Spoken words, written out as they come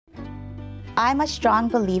I'm a strong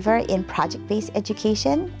believer in project-based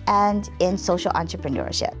education and in social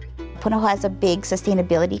entrepreneurship. Punahou has a big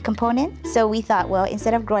sustainability component, so we thought, well,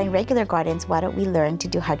 instead of growing regular gardens, why don't we learn to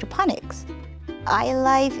do hydroponics?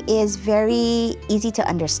 iLife is very easy to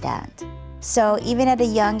understand. So even at a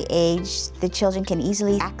young age, the children can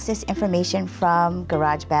easily access information from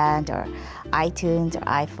GarageBand or iTunes or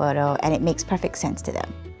iPhoto, and it makes perfect sense to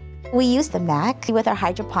them. We use the Mac with our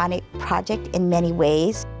hydroponic project in many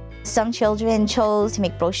ways. Some children chose to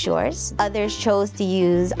make brochures, others chose to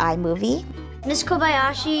use iMovie. Ms.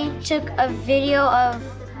 Kobayashi took a video of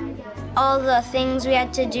all the things we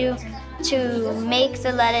had to do to make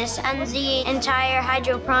the lettuce and the entire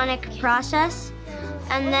hydroponic process.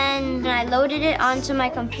 And then I loaded it onto my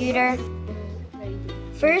computer.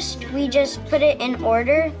 First, we just put it in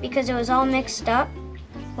order because it was all mixed up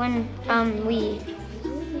when we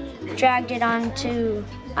dragged it onto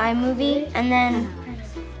iMovie. And then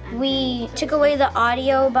we took away the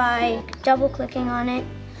audio by double-clicking on it,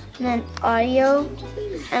 and then audio,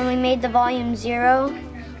 and we made the volume 0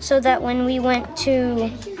 so that when we went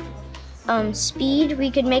to speed,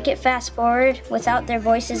 we could make it fast forward without their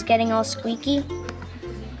voices getting all squeaky.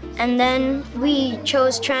 And then we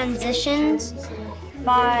chose transitions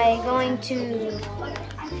by going to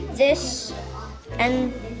this,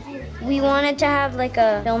 and we wanted to have like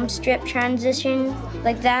a film strip transition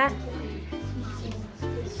like that.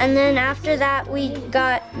 And then after that, we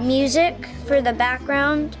got music for the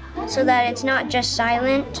background so that it's not just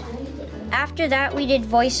silent. After that, we did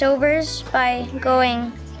voiceovers by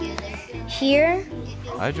going here.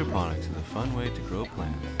 Hydroponics is a fun way to grow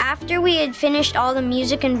plants. After we had finished all the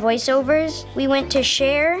music and voiceovers, we went to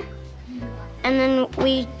share, and then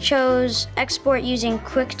we chose export using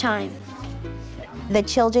QuickTime. The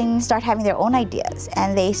children start having their own ideas,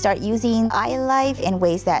 and they start using iLife in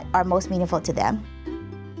ways that are most meaningful to them.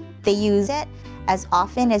 They use it as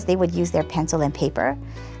often as they would use their pencil and paper.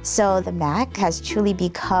 So the Mac has truly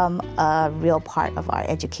become a real part of our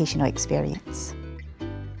educational experience.